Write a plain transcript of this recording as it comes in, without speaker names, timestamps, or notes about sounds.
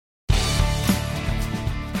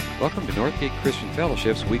Welcome to Northgate Christian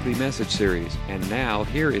Fellowship's weekly message series. And now,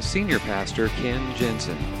 here is Senior Pastor Ken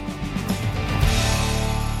Jensen.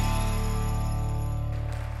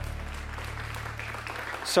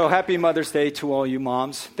 So happy Mother's Day to all you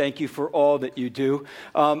moms. Thank you for all that you do.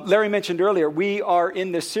 Larry mentioned earlier, we are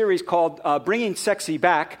in this series called Bringing Sexy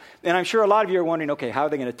Back. And I'm sure a lot of you are wondering, okay, how are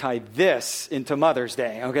they going to tie this into Mother's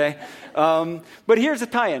Day, okay? But here's a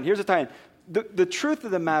tie-in. The truth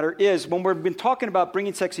of the matter is, when we've been talking about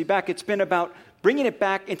bringing sexy back, it's been about bringing it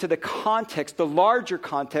back into the context, the larger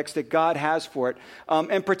context that God has for it,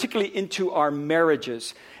 and particularly into our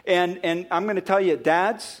marriages. And I'm going to tell you,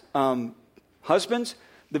 dads, husbands,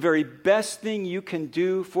 the very best thing you can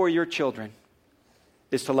do for your children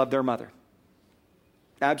is to love their mother.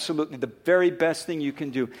 Absolutely, the very best thing you can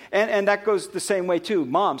do. And that goes the same way too.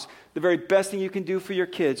 Moms, the very best thing you can do for your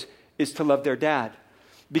kids is to love their dad.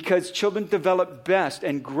 Because children develop best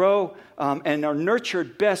and grow and are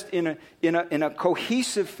nurtured best in a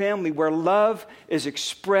cohesive family where love is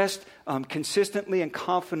expressed consistently and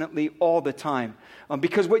confidently all the time.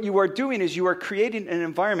 Because what you are doing is you are creating an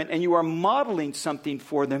environment and you are modeling something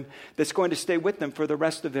for them that's going to stay with them for the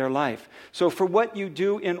rest of their life. So for what you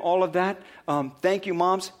do in all of that, thank you,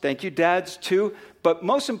 moms. Thank you, dads, too. But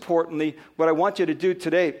most importantly, what I want you to do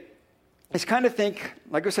today is kind of think,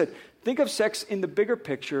 like I said, think of sex in the bigger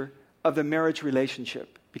picture of the marriage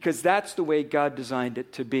relationship, because that's the way God designed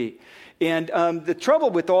it to be. And the trouble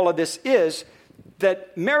with all of this is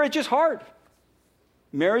that marriage is hard.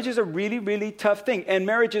 Marriage is a really, really tough thing. And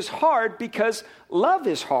marriage is hard because love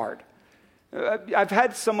is hard. I've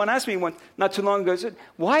had someone ask me one not too long ago,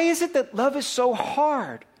 why is it that love is so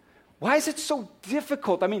hard? Why is it so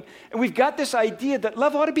difficult? I mean, and we've got this idea that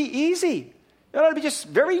love ought to be easy. It ought to be just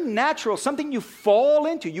very natural, something you fall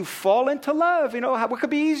into. You fall into love. You know, what could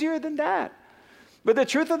be easier than that? But the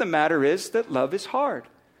truth of the matter is that love is hard.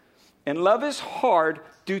 And love is hard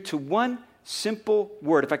due to one simple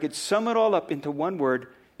word. If I could sum it all up into one word,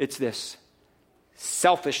 it's this: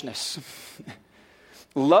 selfishness.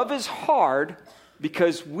 Love is hard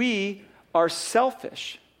because we are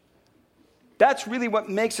selfish. That's really what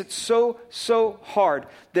makes it so hard,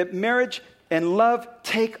 that marriage and love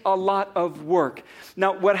take a lot of work.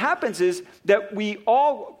 Now, what happens is that we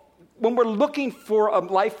all, when we're looking for a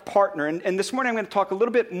life partner, and this morning I'm going to talk a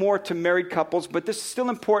little bit more to married couples, but this is still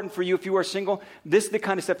important for you if you are single. This is the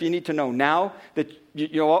kind of stuff you need to know now that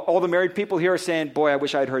you know all the married people here are saying, boy, I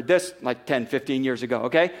wish I'd heard this like 10, 15 years ago,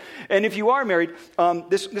 okay? And if you are married,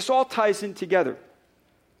 this all ties in together.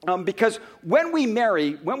 Because when we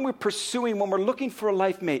marry, when we're pursuing, when we're looking for a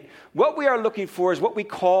life mate, what we are looking for is what we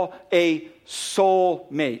call a soul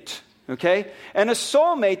mate, okay? And a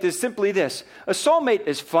soul mate is simply this. A soul mate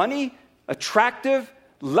is funny, attractive,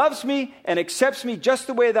 loves me, and accepts me just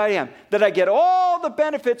the way that I am. That I get all the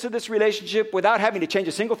benefits of this relationship without having to change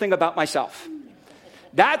a single thing about myself.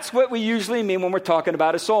 That's what we usually mean when we're talking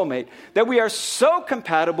about a soulmate. That we are so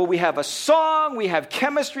compatible, we have a song, we have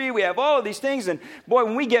chemistry, we have all of these things. And boy,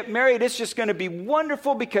 when we get married, it's just going to be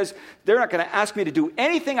wonderful because they're not going to ask me to do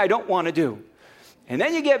anything I don't want to do. And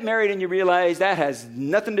then you get married and you realize that has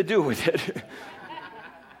nothing to do with it.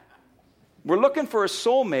 We're looking for a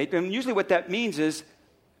soulmate, and usually what that means is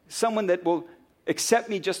someone that will accept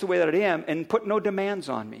me just the way that I am and put no demands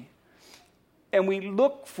on me. And we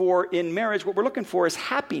look for, in marriage, what we're looking for is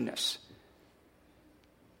happiness.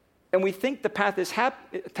 And we think the path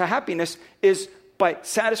to happiness is by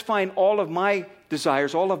satisfying all of my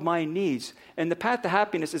desires, all of my needs. And the path to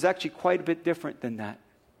happiness is actually quite a bit different than that.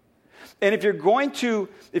 And if you're going to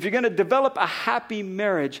develop a happy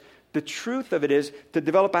marriage, the truth of it is, to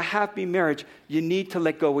develop a happy marriage, you need to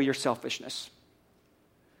let go of your selfishness.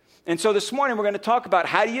 And so this morning we're going to talk about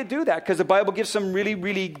how do you do that, because the Bible gives some really,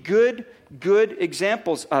 really good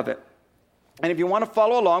examples of it. And if you want to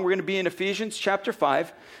follow along, we're going to be in Ephesians chapter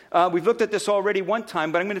 5. We've looked at this already one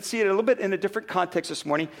time, but I'm going to see it a little bit in a different context this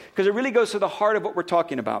morning, because it really goes to the heart of what we're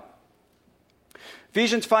talking about.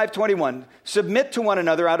 Ephesians 5:21, submit to one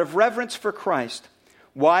another out of reverence for Christ.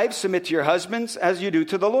 Wives, submit to your husbands as you do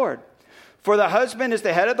to the Lord. For the husband is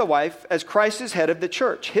the head of the wife, as Christ is head of the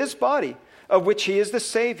church, his body, of which he is the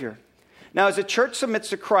Savior. Now, as the church submits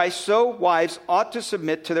to Christ, so wives ought to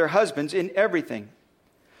submit to their husbands in everything.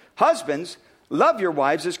 Husbands, love your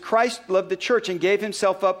wives as Christ loved the church and gave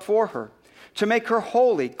himself up for her, to make her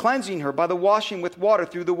holy, cleansing her by the washing with water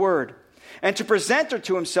through the word, and to present her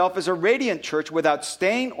to himself as a radiant church without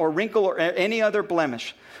stain or wrinkle or any other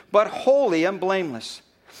blemish, but holy and blameless.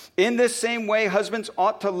 In this same way, husbands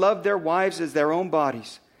ought to love their wives as their own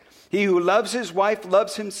bodies. He who loves his wife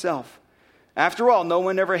loves himself. After all, no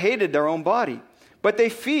one ever hated their own body, but they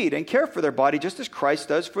feed and care for their body just as Christ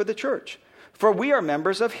does for the church. For we are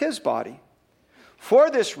members of his body.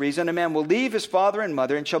 For this reason, a man will leave his father and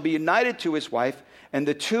mother and shall be united to his wife, and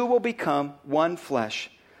the two will become one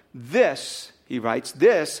flesh. This, he writes,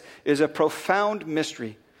 this is a profound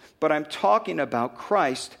mystery, but I'm talking about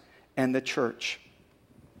Christ and the church.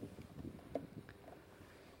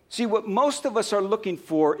 See, what most of us are looking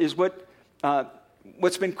for is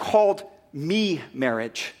what's been called me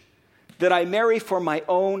marriage, that I marry for my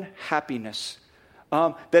own happiness.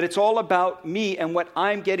 That it's all about me and what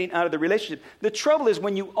I'm getting out of the relationship. The trouble is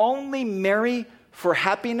when you only marry for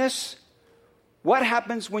happiness, what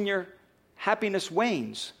happens when your happiness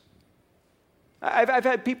wanes? I've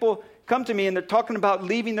had people come to me and they're talking about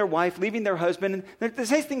leaving their wife, leaving their husband, and they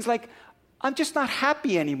say things like, I'm just not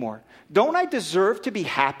happy anymore. Don't I deserve to be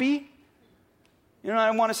happy? You know,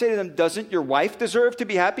 I want to say to them, doesn't your wife deserve to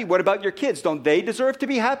be happy? What about your kids? Don't they deserve to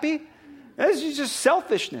be happy? This is just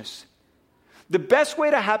selfishness. The best way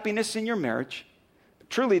to happiness in your marriage,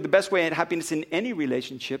 truly the best way to happiness in any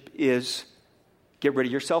relationship is get rid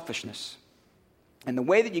of your selfishness. And the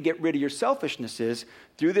way that you get rid of your selfishness is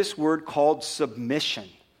through this word called submission.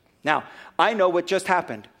 Now, I know what just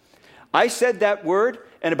happened. I said that word,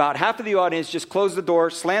 and about half of the audience just closed the door,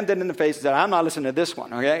 slammed it in the face, and said, I'm not listening to this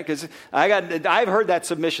one, okay? Because I've heard that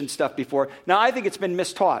submission stuff before. Now, I think it's been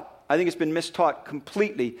mistaught. I think it's been mistaught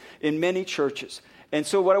completely in many churches. And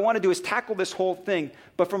so what I want to do is tackle this whole thing,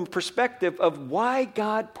 but from a perspective of why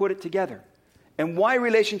God put it together and why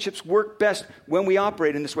relationships work best when we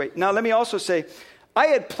operate in this way. Now, let me also say, I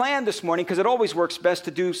had planned this morning, because it always works best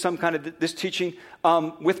to do some kind of this teaching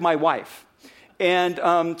with my wife.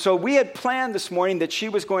 And so we had planned this morning that she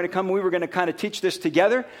was going to come and we were going to kind of teach this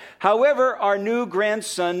together. However, our new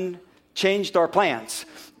grandson changed our plans.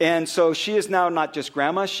 And so she is now not just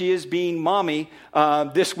grandma, she is being mommy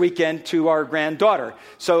this weekend to our granddaughter.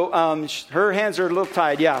 So her hands are a little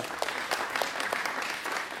tied, yeah.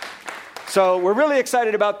 So we're really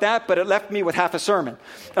excited about that, but it left me with half a sermon.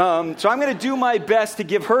 So I'm going to do my best to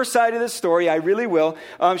give her side of the story. I really will.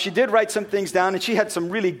 She did write some things down, and she had some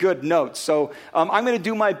really good notes. So I'm going to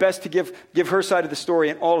do my best to give her side of the story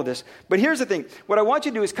in all of this. But here's the thing. What I want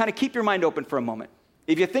you to do is kind of keep your mind open for a moment.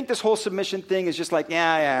 If you think this whole submission thing is just like,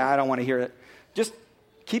 yeah, I don't want to hear it, just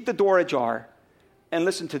keep the door ajar and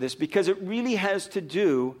listen to this, because it really has to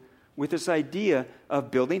do with this idea of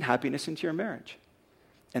building happiness into your marriage.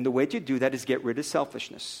 And the way to do that is get rid of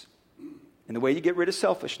selfishness. And the way you get rid of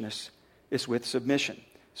selfishness is with submission.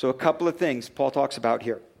 So a couple of things Paul talks about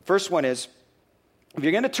here. First one is, if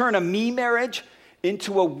you're going to turn a me marriage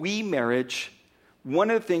into a we marriage, one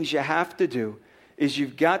of the things you have to do is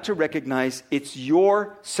you've got to recognize it's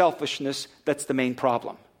your selfishness that's the main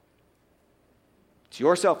problem. It's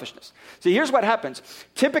your selfishness. See, here's what happens.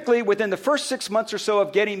 Typically, within the first 6 months or so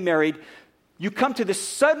of getting married, you come to this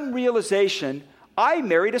sudden realization, I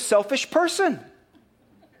married a selfish person.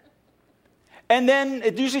 And then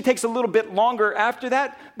it usually takes a little bit longer after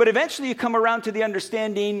that, but eventually you come around to the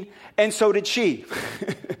understanding, and so did she.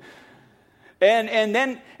 And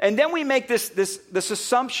then we make this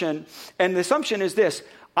assumption, and the assumption is this: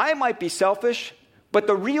 I might be selfish, but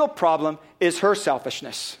the real problem is her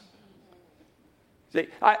selfishness. See,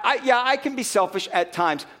 I can be selfish at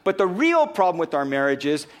times, but the real problem with our marriage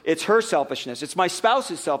is it's her selfishness. It's my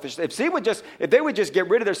spouse's selfishness. If they would just get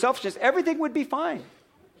rid of their selfishness, everything would be fine.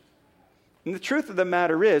 And the truth of the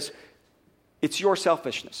matter is, it's your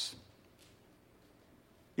selfishness.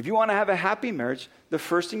 If you want to have a happy marriage, the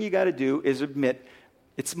first thing you got to do is admit,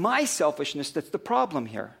 it's my selfishness that's the problem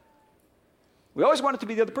here. We always want it to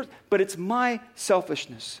be the other person, but it's my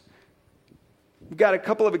selfishness. We've got a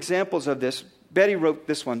couple of examples of this. Betty wrote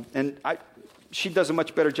this one, and she does a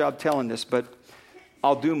much better job telling this, but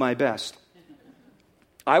I'll do my best.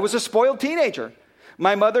 I was a spoiled teenager.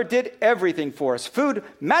 My mother did everything for us. Food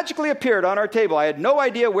magically appeared on our table. I had no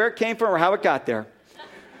idea where it came from or how it got there.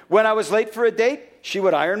 When I was late for a date, she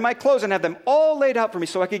would iron my clothes and have them all laid out for me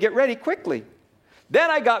so I could get ready quickly. Then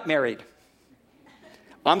I got married.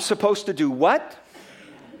 I'm supposed to do what?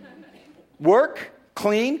 Work,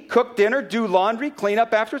 clean, cook dinner, do laundry, clean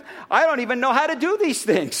up afterwards. I don't even know how to do these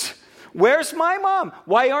things. Where's my mom?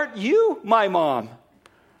 Why aren't you my mom?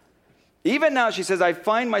 Even now, she says, I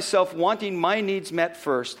find myself wanting my needs met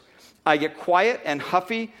first. I get quiet and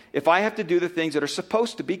huffy if I have to do the things that are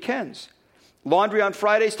supposed to be Ken's. Laundry on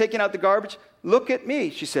Fridays, taking out the garbage. Look at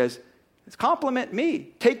me, she says. Compliment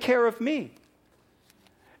me. Take care of me.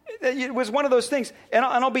 It was one of those things. And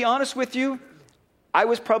I'll be honest with you, I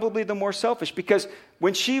was probably the more selfish, because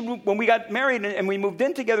when we got married and we moved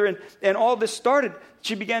in together and all this started,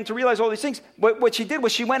 she began to realize all these things. What she did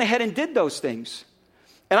was she went ahead and did those things.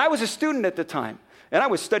 And I was a student at the time. And I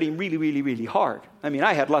was studying really, really, really hard. I mean,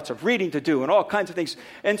 I had lots of reading to do and all kinds of things.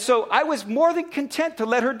 And so I was more than content to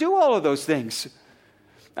let her do all of those things.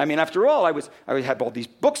 I mean, after all, I had all these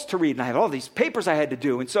books to read, and I had all these papers I had to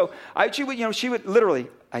do. And so she would literally,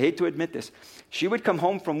 I hate to admit this, she would come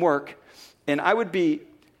home from work, and I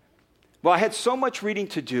had so much reading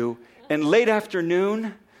to do, and late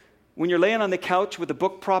afternoon, when you're laying on the couch with a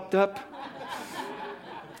book propped up,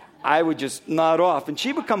 I would just nod off. And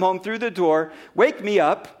she would come home through the door, wake me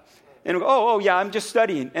up, and go, oh, yeah, I'm just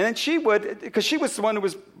studying. And then she would, because she was the one who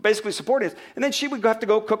was basically supporting us, and then she would have to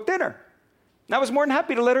go cook dinner. And I was more than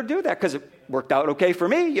happy to let her do that because it worked out okay for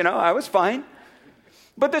me. I was fine.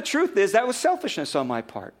 But the truth is that was selfishness on my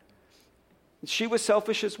part. She was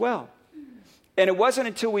selfish as well. And it wasn't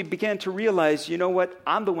until we began to realize, you know what,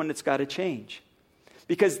 I'm the one that's got to change.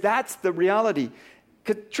 Because that's the reality.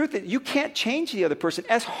 The truth is, you can't change the other person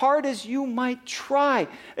as hard as you might try.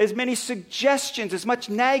 As many suggestions, as much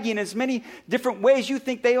nagging, as many different ways you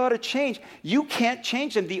think they ought to change. You can't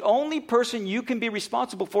change them. The only person you can be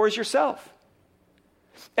responsible for is yourself.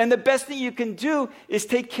 And the best thing you can do is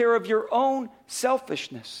take care of your own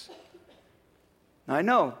selfishness. Now, I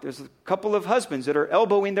know there's a couple of husbands that are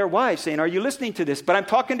elbowing their wives saying, are you listening to this? But I'm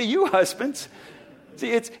talking to you, husbands.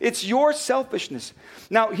 See, it's your selfishness.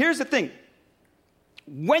 Now, here's the thing.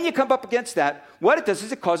 When you come up against that, what it does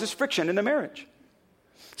is it causes friction in the marriage.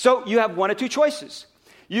 So you have one of two choices.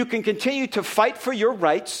 You can continue to fight for your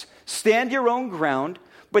rights, stand your own ground,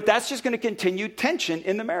 but that's just going to continue tension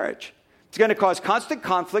in the marriage. It's going to cause constant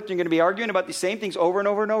conflict. You're going to be arguing about the same things over and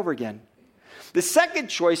over and over again. The second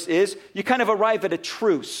choice is you kind of arrive at a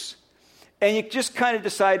truce. And you just kind of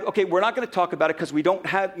decide, okay, we're not going to talk about it because we don't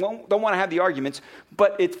want to have the arguments,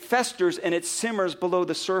 but it festers and it simmers below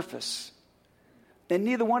the surface. And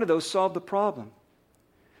neither one of those solve the problem.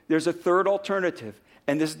 There's a third alternative,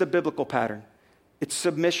 and this is the biblical pattern. It's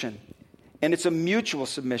submission, and it's a mutual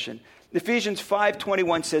submission. Ephesians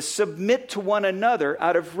 5:21 says, submit to one another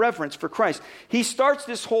out of reverence for Christ. He starts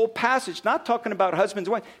this whole passage not talking about husbands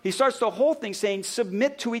and wives. He starts the whole thing saying,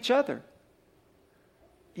 submit to each other.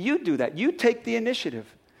 You do that. You take the initiative.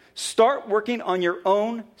 Start working on your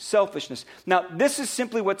own selfishness. Now, this is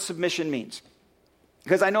simply what submission means.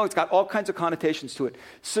 Because I know it's got all kinds of connotations to it.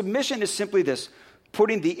 Submission is simply this: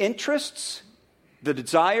 putting the interests, the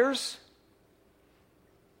desires,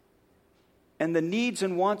 and the needs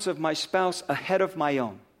and wants of my spouse ahead of my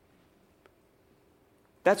own.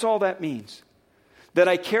 That's all that means. That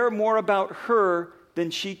I care more about her than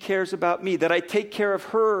she cares about me. That I take care of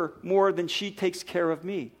her more than she takes care of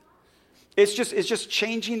me. It's just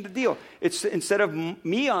changing the deal. It's instead of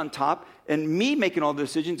me on top and me making all the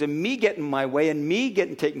decisions and me getting my way and me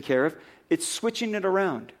getting taken care of, it's switching it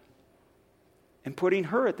around and putting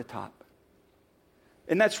her at the top.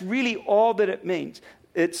 And that's really all that it means.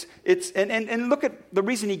 And look at the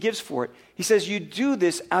reason he gives for it. He says you do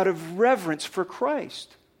this out of reverence for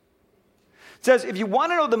Christ. It says if you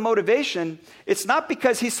want to know the motivation, it's not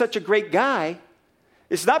because he's such a great guy.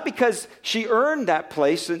 It's not because she earned that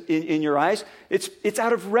place in your eyes. It's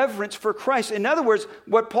out of reverence for Christ. In other words,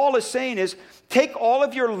 what Paul is saying is, take all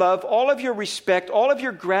of your love, all of your respect, all of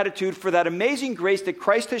your gratitude for that amazing grace that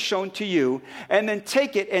Christ has shown to you, and then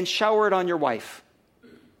take it and shower it on your wife.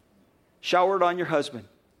 Shower it on your husband.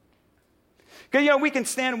 Because, we can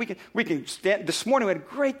stand. This morning we had a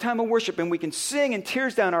great time of worship, and we can sing and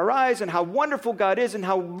tears down our eyes and how wonderful God is and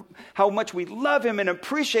how much we love him and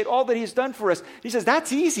appreciate all that he's done for us. He says,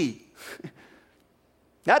 that's easy.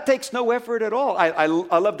 That takes no effort at all. I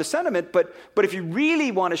love the sentiment, but if you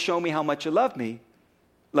really want to show me how much you love me,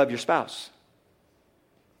 love your spouse.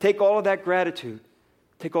 Take all of that gratitude.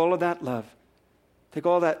 Take all of that love. Take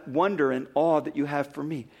all that wonder and awe that you have for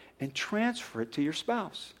me and transfer it to your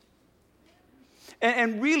spouse.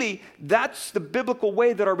 And really, that's the biblical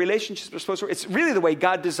way that our relationships are supposed to work. It's really the way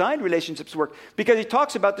God designed relationships to work. Because he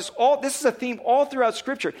talks about this this is a theme all throughout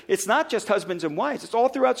Scripture. It's not just husbands and wives. It's all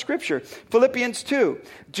throughout Scripture. Philippians 2,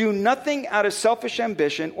 do nothing out of selfish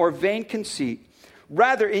ambition or vain conceit.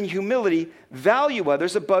 Rather, in humility, value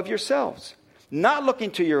others above yourselves. Not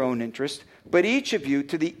looking to your own interest, but each of you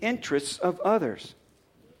to the interests of others.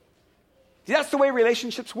 See, that's the way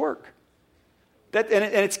relationships work. And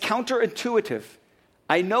it's counterintuitive.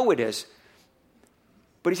 I know it is.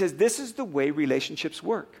 But he says this is the way relationships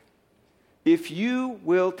work. If you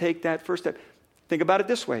will take that first step. Think about it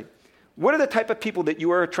this way. What are the type of people that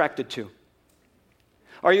you are attracted to?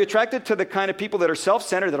 Are you attracted to the kind of people that are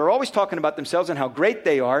self-centered, that are always talking about themselves and how great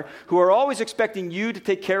they are, who are always expecting you to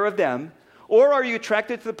take care of them? Or are you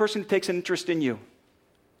attracted to the person who takes an interest in you?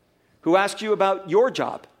 Who asks you about your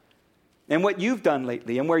job? and what you've done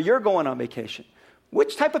lately and where you're going on vacation,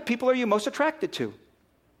 which type of people are you most attracted to?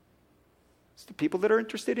 It's the people that are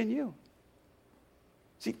interested in you.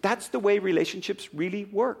 See, that's the way relationships really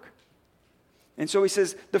work. And so he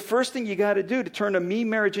says, the first thing you got to do to turn a me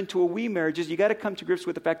marriage into a we marriage is you got to come to grips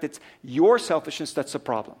with the fact that it's your selfishness that's the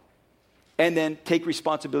problem. And then take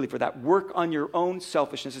responsibility for that. Work on your own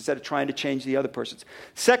selfishness instead of trying to change the other person's.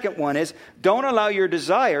 Second one is, don't allow your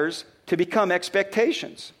desires to become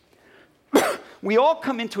expectations. We all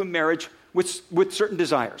come into a marriage with certain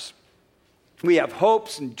desires. We have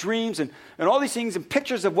hopes and dreams and all these things and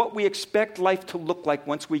pictures of what we expect life to look like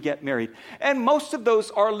once we get married. And most of those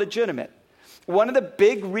are legitimate. One of the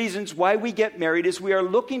big reasons why we get married is we are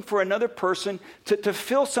looking for another person to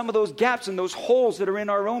fill some of those gaps and those holes that are in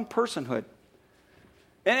our own personhood.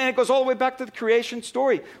 And it goes all the way back to the creation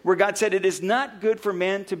story where God said it is not good for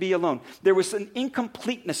man to be alone. There was an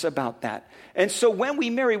incompleteness about that. And so when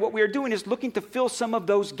we marry, what we are doing is looking to fill some of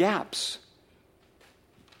those gaps.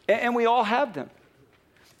 And we all have them.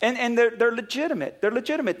 And they're legitimate. They're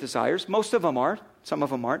legitimate desires. Most of them are. Some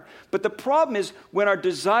of them aren't. But the problem is when our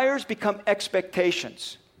desires become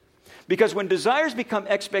expectations. Because when desires become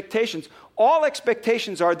expectations, all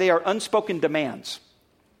expectations they are unspoken demands.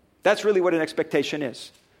 That's really what an expectation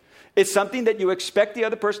is. It's something that you expect the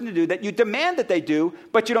other person to do, that you demand that they do,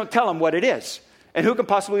 but you don't tell them what it is. And who can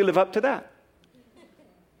possibly live up to that?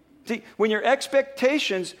 See, when your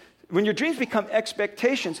dreams become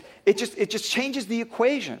expectations, it just changes the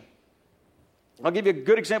equation. I'll give you a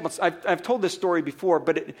good example. I've told this story before,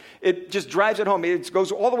 but it just drives it home. It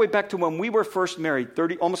goes all the way back to when we were first married,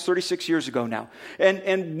 almost 36 years ago now.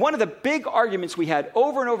 And one of the big arguments we had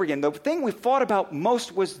over and over again, the thing we fought about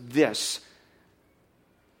most was this: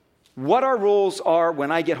 what our rules are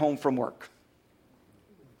when I get home from work.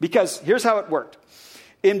 Because here's how it worked.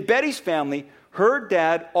 In Betty's family, her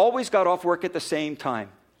dad always got off work at the same time.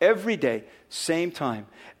 Every day, same time.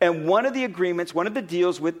 And one of the agreements, one of the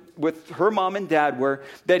deals with her mom and dad were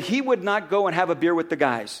that he would not go and have a beer with the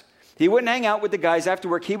guys. He wouldn't hang out with the guys after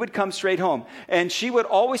work. He would come straight home. And she would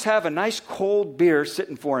always have a nice cold beer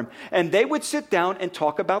sitting for him. And they would sit down and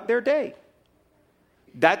talk about their day.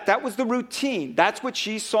 That was the routine. That's what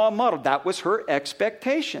she saw modeled. That was her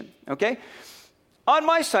expectation. Okay? On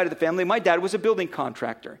my side of the family, my dad was a building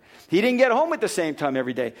contractor. He didn't get home at the same time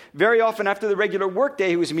every day. Very often after the regular work day,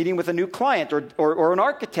 he was meeting with a new client or an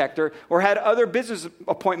architect or had other business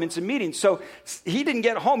appointments and meetings. So he didn't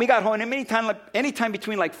get home. He got home anytime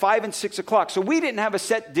between like 5 and 6 o'clock. So we didn't have a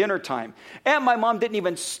set dinner time. And my mom didn't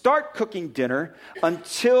even start cooking dinner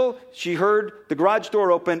until she heard the garage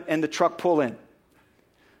door open and the truck pull in.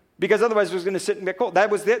 Because otherwise it was going to sit and get cold.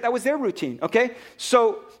 That was their routine, okay?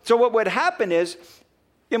 So what would happen is,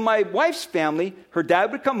 in my wife's family, her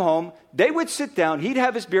dad would come home, they would sit down, he'd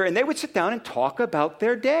have his beer, and they would sit down and talk about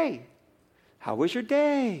their day. How was your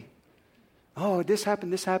day? Oh, this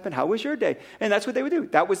happened, how was your day? And that's what they would do.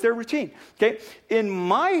 That was their routine, okay? In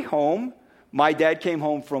my home, my dad came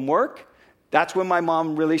home from work. That's when my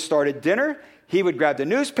mom really started dinner. He would grab the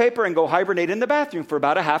newspaper and go hibernate in the bathroom for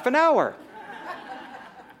about a half an hour.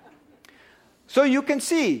 So you can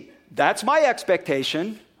see, that's my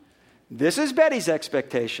expectation. This is Betty's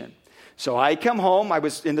expectation. So I come home. I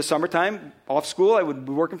was in the summertime, off school. I would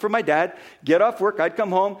be working for my dad. Get off work. I'd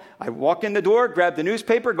come home. I'd walk in the door, grab the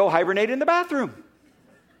newspaper, go hibernate in the bathroom.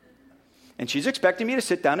 And she's expecting me to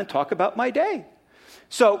sit down and talk about my day.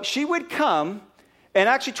 So she would come and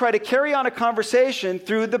actually try to carry on a conversation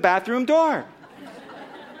through the bathroom door.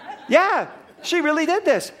 Yeah, she really did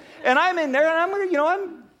this. And I'm in there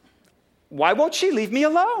and why won't she leave me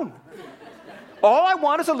alone? All I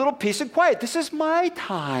want is a little peace and quiet. This is my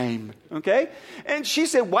time, okay? And she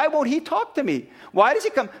said, why won't he talk to me? Why does he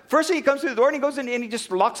come? First he comes through the door and he goes in and he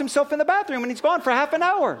just locks himself in the bathroom and he's gone for half an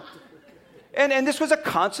hour. And this was a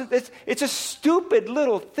constant, it's a stupid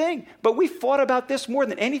little thing. But we fought about this more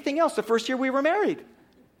than anything else the first year we were married.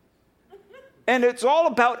 And it's all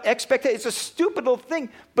about expectations. It's a stupid little thing,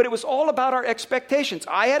 but it was all about our expectations.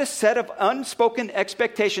 I had a set of unspoken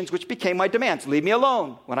expectations, which became my demands. Leave me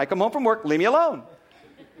alone. When I come home from work, leave me alone.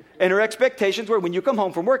 And her expectations were, when you come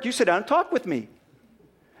home from work, you sit down and talk with me.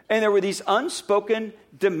 And there were these unspoken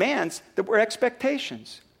demands that were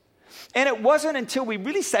expectations. And it wasn't until we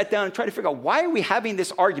really sat down and tried to figure out why are we having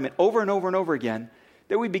this argument over and over and over again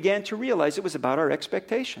that we began to realize it was about our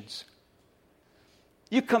expectations.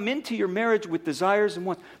 You come into your marriage with desires and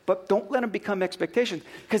wants, but don't let them become expectations.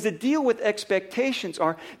 Because the deal with expectations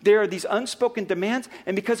there are these unspoken demands,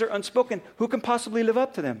 and because they're unspoken, who can possibly live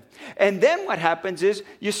up to them? And then what happens is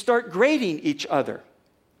you start grading each other.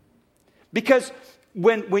 Because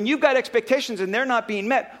when you've got expectations and they're not being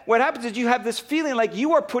met, what happens is you have this feeling like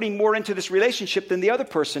you are putting more into this relationship than the other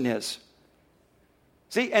person is.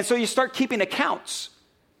 See? And so you start keeping accounts.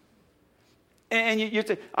 And you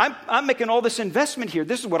say, I'm making all this investment here.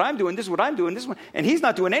 This is what I'm doing. This is what I'm doing. This is what, and he's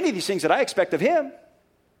not doing any of these things that I expect of him.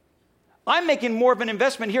 I'm making more of an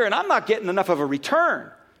investment here, and I'm not getting enough of a return.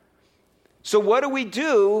 So what do we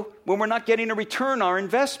do when we're not getting a return on our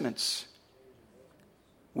investments?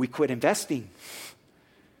 We quit investing.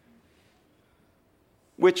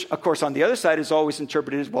 Which, of course, on the other side is always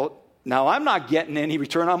interpreted as, well, now I'm not getting any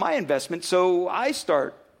return on my investment, so I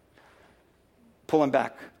start pulling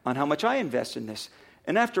back on how much I invest in this.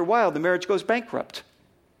 And after a while, the marriage goes bankrupt.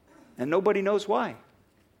 And nobody knows why.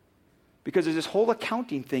 Because there's this whole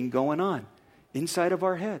accounting thing going on inside of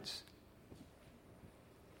our heads.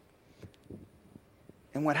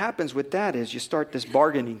 And what happens with that is you start this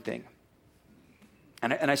bargaining thing.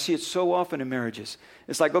 And I see it so often in marriages.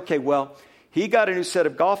 It's like, okay, well, he got a new set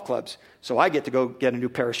of golf clubs, so I get to go get a new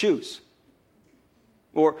pair of shoes.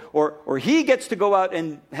 Or he gets to go out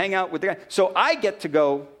and hang out with the guy, so I get to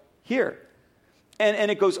go here.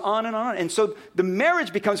 And it goes on and on. And so the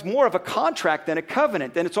marriage becomes more of a contract than a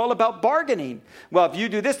covenant. And it's all about bargaining. Well, if you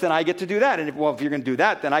do this, then I get to do that. And if you're going to do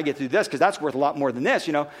that, then I get to do this because that's worth a lot more than this,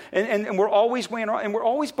 you know. And we're always weighing around, and we're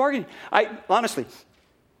always bargaining. Honestly,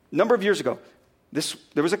 a number of years ago,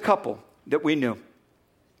 there was a couple that we knew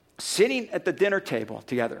sitting at the dinner table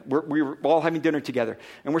together. We were all having dinner together.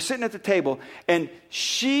 And we're sitting at the table, and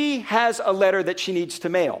she has a letter that she needs to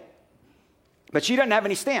mail. But she doesn't have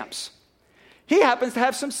any stamps. He happens to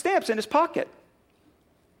have some stamps in his pocket.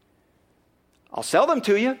 I'll sell them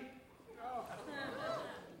to you.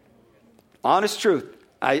 Honest truth.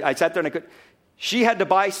 I sat there and she had to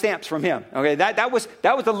buy stamps from him. Okay, that was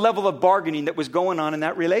the level of bargaining that was going on in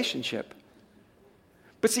that relationship.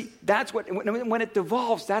 But see, that's when it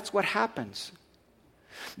devolves, that's what happens.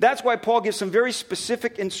 That's why Paul gives some very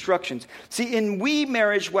specific instructions. See, in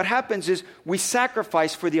marriage, what happens is we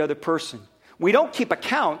sacrifice for the other person. We don't keep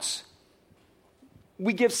accounts.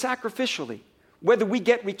 We give sacrificially, whether we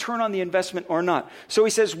get return on the investment or not. So he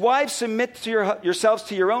says, wives, submit to yourselves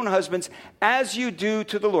to your own husbands as you do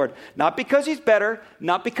to the Lord. Not because he's better,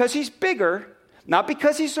 not because he's bigger, not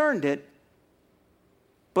because he's earned it,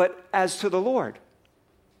 but as to the Lord.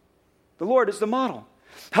 The Lord is the model.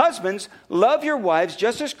 Husbands, love your wives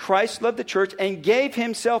just as Christ loved the church and gave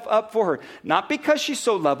himself up for her. Not because she's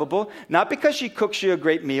so lovable, not because she cooks you a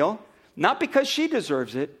great meal, not because she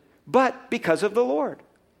deserves it, but because of the Lord.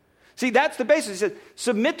 See, that's the basis. He says,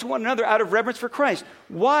 submit to one another out of reverence for Christ.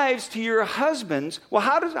 Wives, to your husbands. Well,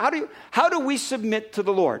 how do we submit to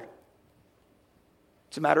the Lord?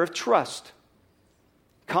 It's a matter of trust,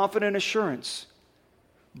 confident assurance,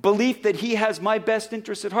 belief that he has my best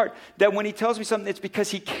interest at heart, that when he tells me something, it's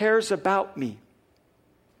because he cares about me.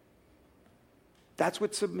 That's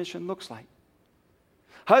what submission looks like.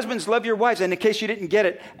 Husbands, love your wives, and in case you didn't get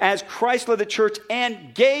it, as Christ loved the church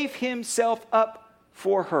and gave himself up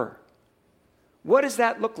for her. What does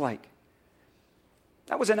that look like?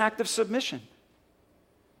 That was an act of submission.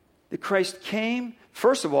 That Christ came,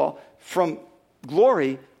 first of all, from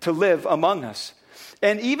glory to live among us.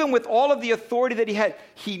 And even with all of the authority that he had,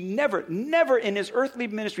 he never in his earthly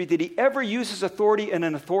ministry did he ever use his authority in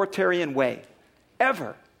an authoritarian way.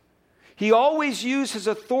 Ever. He always used his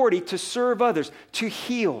authority to serve others, to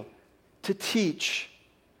heal, to teach,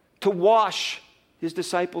 to wash his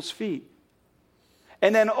disciples' feet.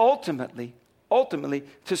 And then ultimately,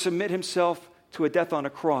 to submit himself to a death on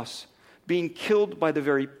a cross, being killed by the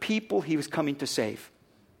very people he was coming to save.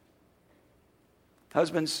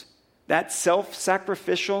 Husbands, that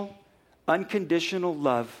self-sacrificial, unconditional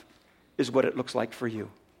love is what it looks like for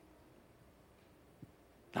you.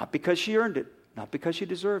 Not because she earned it, not because she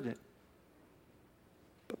deserved it,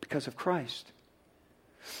 but because of Christ.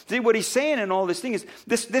 See, what he's saying in all this thing is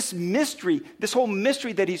this mystery, this whole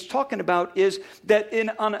mystery that he's talking about is that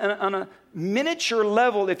on a miniature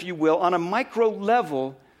level, if you will, on a micro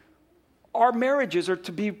level, our marriages are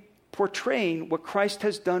to be portraying what Christ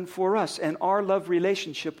has done for us and our love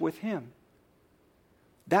relationship with him.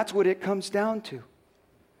 That's what it comes down to.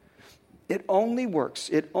 It only works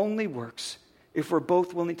if we're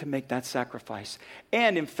both willing to make that sacrifice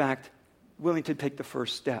and, in fact, willing to take the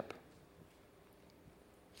first step.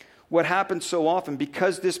 What happens so often,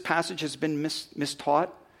 because this passage has been mistaught,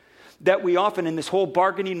 that we often in this whole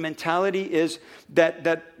bargaining mentality is that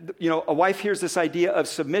a wife hears this idea of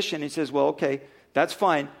submission and says, well, okay, that's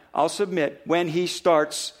fine, I'll submit when he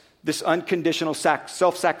starts this unconditional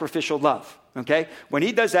self-sacrificial love. Okay? When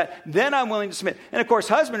he does that, then I'm willing to submit. And of course,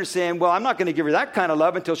 husbands are saying, well, I'm not going to give her that kind of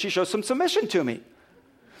love until she shows some submission to me.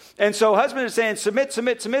 And so husband is saying, submit.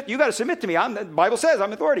 You got to submit to me. The Bible says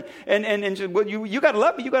I'm authority. And well, you got to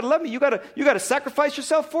love me. You got to love me. You got to sacrifice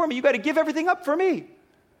yourself for me. You got to give everything up for me.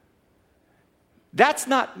 That's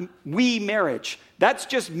not we marriage. That's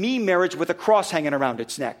just me marriage with a cross hanging around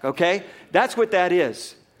its neck, okay? That's what that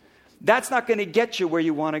is. That's not going to get you where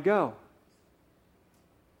you want to go.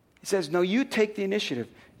 He says, no, you take the initiative.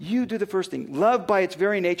 You do the first thing. Love by its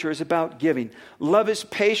very nature is about giving. Love is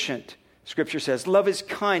patient, Scripture says. Love is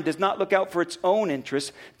kind, does not look out for its own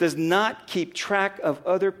interests, does not keep track of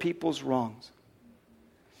other people's wrongs.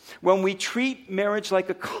 When we treat marriage like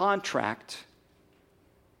a contract,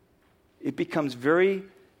 it becomes very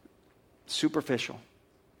superficial.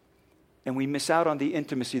 And we miss out on the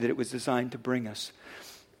intimacy that it was designed to bring us.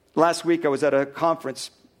 Last week I was at a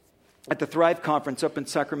conference, at the Thrive Conference up in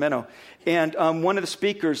Sacramento. And one of the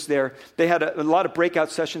speakers there, they had a lot of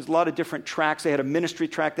breakout sessions, a lot of different tracks. They had a ministry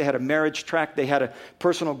track, they had a marriage track, they had a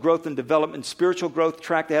personal growth and development, spiritual growth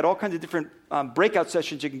track. They had all kinds of different breakout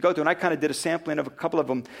sessions you can go to. And I kind of did a sampling of a couple of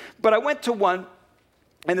them. But I went to one.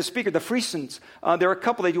 And the speaker, the Friesens, there are a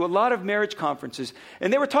couple, they do a lot of marriage conferences.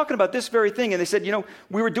 And they were talking about this very thing. And they said,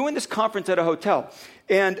 we were doing this conference at a hotel.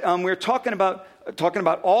 And we were talking about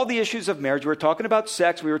all the issues of marriage. We were talking about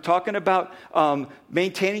sex. We were talking about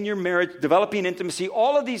maintaining your marriage, developing intimacy,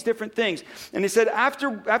 all of these different things. And they said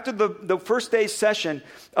after the first day's session,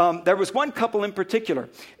 there was one couple in particular.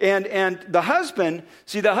 And the husband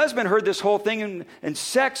heard this whole thing and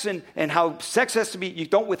sex and how sex has to be, you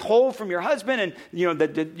don't withhold from your husband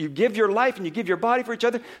and, that you give your life and you give your body for each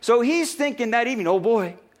other. So he's thinking that evening, oh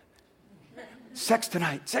boy, sex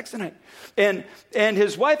tonight. And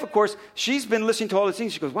his wife, of course, she's been listening to all these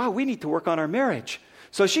things. She goes, wow, we need to work on our marriage.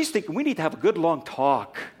 So she's thinking, we need to have a good long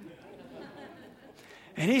talk.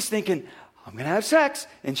 And he's thinking, I'm going to have sex.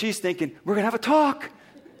 And she's thinking, we're going to have a talk.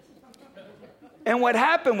 And what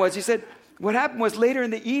happened was later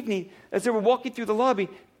in the evening, as they were walking through the lobby,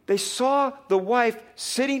 they saw the wife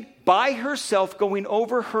sitting by herself going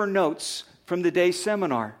over her notes from the day's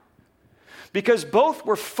seminar. Because both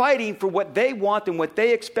were fighting for what they want and what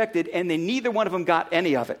they expected, and neither one of them got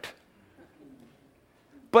any of it.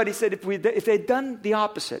 But he said if they had done the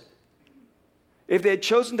opposite, if they had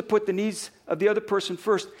chosen to put the needs of the other person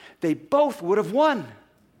first, they both would have won.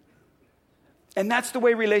 And that's the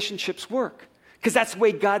way relationships work, because that's the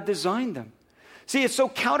way God designed them. See, it's so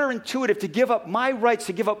counterintuitive to give up my rights,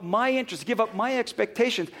 to give up my interests, to give up my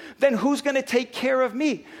expectations. Then who's going to take care of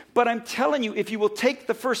me? But I'm telling you, if you will take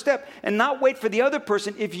the first step and not wait for the other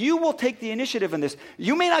person, if you will take the initiative in this,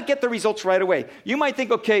 you may not get the results right away. You might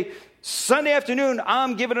think, okay, Sunday afternoon,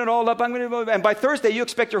 I'm giving it all up. And by Thursday, you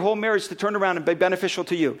expect your whole marriage to turn around and be beneficial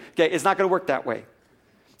to you. Okay, it's not going to work that way.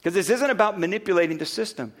 Because this isn't about manipulating the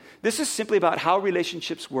system. This is simply about how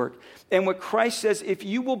relationships work. And what Christ says, if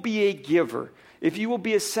you will be a giver, if you will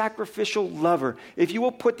be a sacrificial lover, if you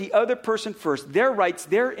will put the other person first, their rights,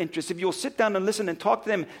 their interests, if you will sit down and listen and talk to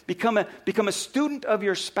them, become a student of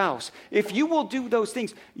your spouse, if you will do those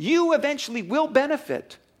things, you eventually will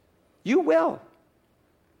benefit. You will.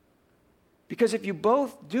 Because if you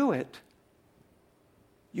both do it,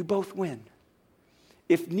 you both win.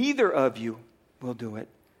 If neither of you will do it,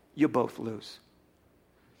 you both lose.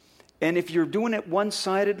 And if you're doing it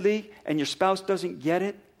one-sidedly and your spouse doesn't get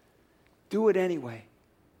it, do it anyway.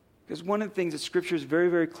 Because one of the things that Scripture is very,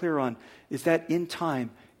 very clear on is that in time,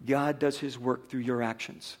 God does His work through your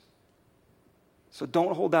actions. So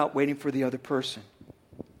don't hold out waiting for the other person.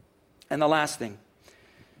 And the last thing,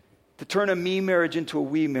 to turn a me marriage into a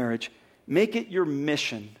we marriage, make it your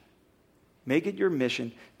mission. Make it your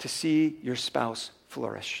mission to see your spouse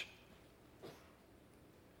flourish.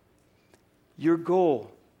 Your goal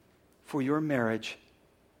for your marriage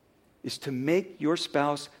is to make your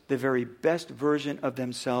spouse the very best version of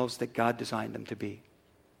themselves that God designed them to be.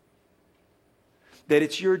 That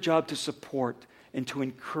it's your job to support and to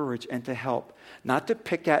encourage and to help, not to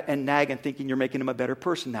pick at and nag and thinking you're making them a better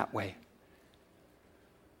person that way.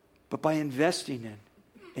 But by investing in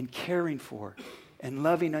and caring for and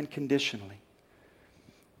loving unconditionally.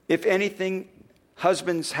 If anything,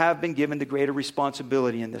 husbands have been given the greater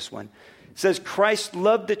responsibility in this one. It says, Christ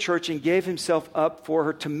loved the church and gave Himself up for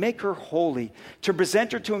her to make her holy, to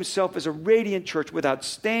present her to Himself as a radiant church without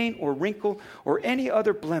stain or wrinkle or any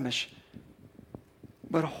other blemish,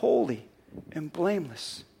 but holy and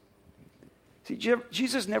blameless. See,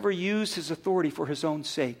 Jesus never used His authority for His own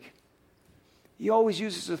sake. He always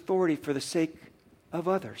uses authority for the sake of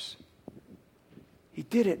others. He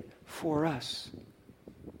did it for us.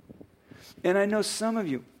 And I know some of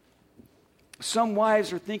you, some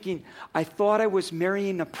wives are thinking, I thought I was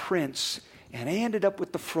marrying a prince, and I ended up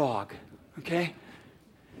with the frog, okay?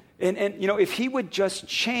 And if he would just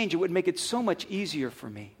change, it would make it so much easier for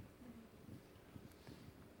me.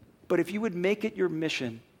 But if you would make it your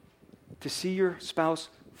mission to see your spouse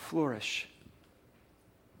flourish,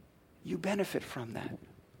 you benefit from that.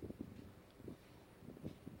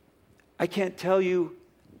 I can't tell you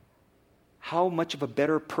how much of a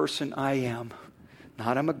better person I am.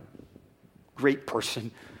 Not I'm a great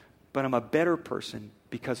person, but I'm a better person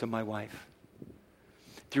because of my wife.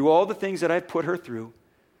 Through all the things that I've put her through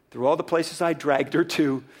all the places I dragged her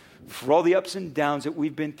to, for all the ups and downs that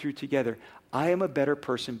we've been through together, I am a better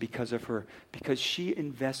person because of her, because she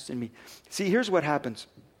invests in me. See, here's what happens.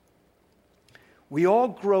 We all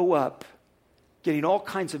grow up getting all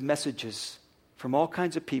kinds of messages from all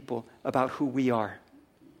kinds of people about who we are.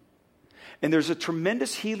 And there's a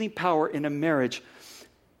tremendous healing power in a marriage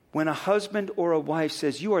when a husband or a wife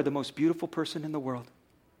says, "You are the most beautiful person in the world."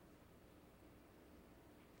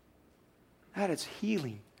 That is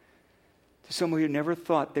healing to someone who never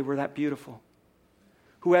thought they were that beautiful,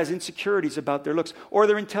 who has insecurities about their looks or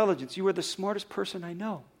their intelligence. "You are the smartest person I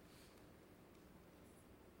know."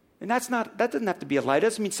 And that doesn't have to be a lie. It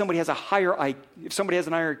doesn't mean somebody has a higher IQ. If somebody has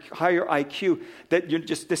a higher IQ, that you're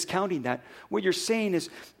just discounting that. What you're saying is,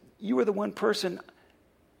 you are the one person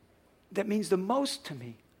that means the most to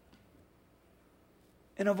me.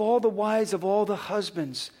 And of all the wives, of all the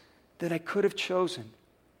husbands that I could have chosen,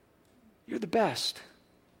 you're the best.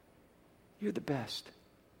 You're the best.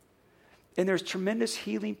 And there's tremendous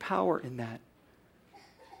healing power in that.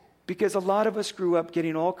 Because a lot of us grew up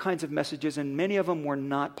getting all kinds of messages, and many of them were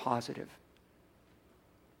not positive.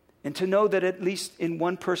 And to know that at least in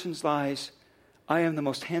one person's eyes, I am the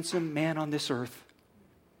most handsome man on this earth.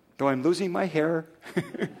 Though I'm losing my hair,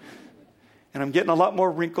 and I'm getting a lot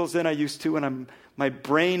more wrinkles than I used to, and my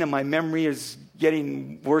brain and my memory is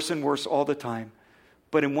getting worse and worse all the time.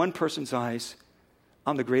 But in one person's eyes,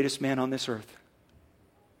 I'm the greatest man on this earth.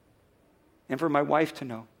 And for my wife to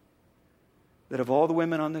know that of all the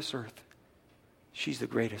women on this earth, she's the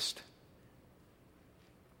greatest.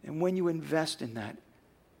 And when you invest in that,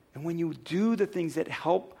 and when you do the things that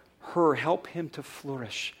help him to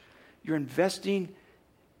flourish, you're investing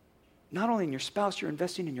not only in your spouse, you're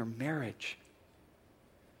investing in your marriage.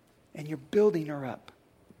 And you're building her up.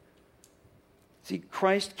 See,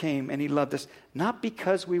 Christ came and he loved us, not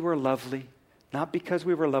because we were lovely, not because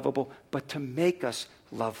we were lovable, but to make us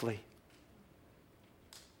lovely.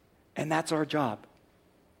 And that's our job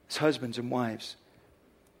as husbands and wives.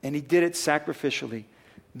 And he did it sacrificially.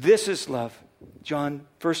 This is love.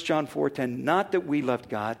 1 John 4:10, not that we loved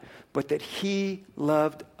God, but that he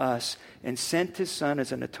loved us and sent his son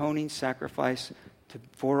as an atoning sacrifice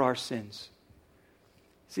for our sins.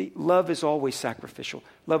 See, love is always sacrificial.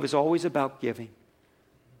 Love is always about giving.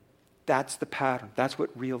 That's the pattern. That's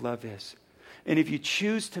what real love is. And if you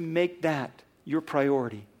choose to make that your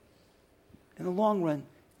priority, in the long run,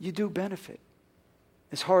 you do benefit.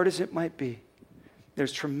 As hard as it might be,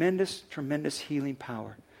 there's tremendous, tremendous healing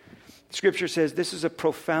power. Scripture says this is a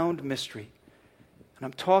profound mystery. And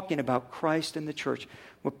I'm talking about Christ and the church.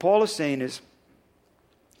 What Paul is saying is,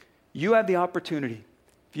 you have the opportunity,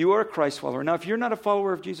 if you are a Christ follower. Now, if you're not a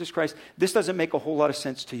follower of Jesus Christ, this doesn't make a whole lot of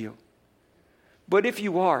sense to you. But if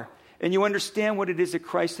you are, and you understand what it is that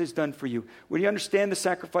Christ has done for you, when you understand the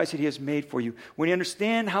sacrifice that he has made for you, when you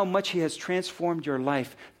understand how much he has transformed your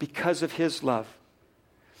life because of his love,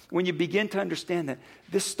 when you begin to understand that,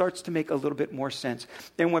 this starts to make a little bit more sense.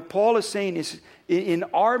 And what Paul is saying is, in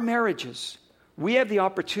our marriages, we have the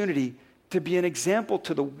opportunity to be an example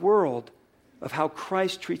to the world of how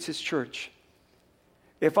Christ treats his church.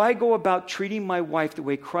 If I go about treating my wife the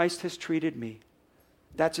way Christ has treated me,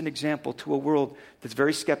 that's an example to a world that's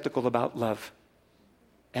very skeptical about love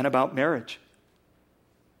and about marriage.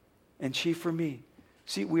 And she for me.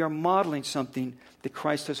 See, we are modeling something that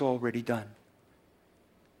Christ has already done.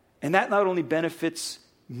 And that not only benefits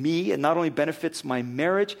me, and not only benefits my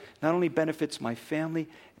marriage, not only benefits my family,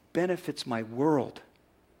 it benefits my world.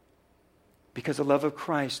 Because the love of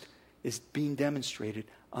Christ is being demonstrated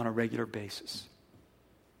on a regular basis.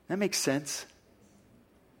 That makes sense.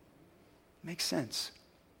 Makes sense.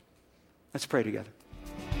 Let's pray together.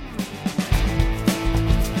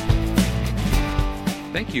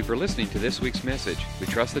 Thank you for listening to this week's message. We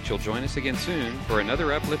trust that you'll join us again soon for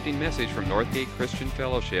another uplifting message from Northgate Christian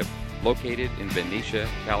Fellowship, located in Benicia,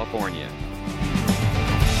 California.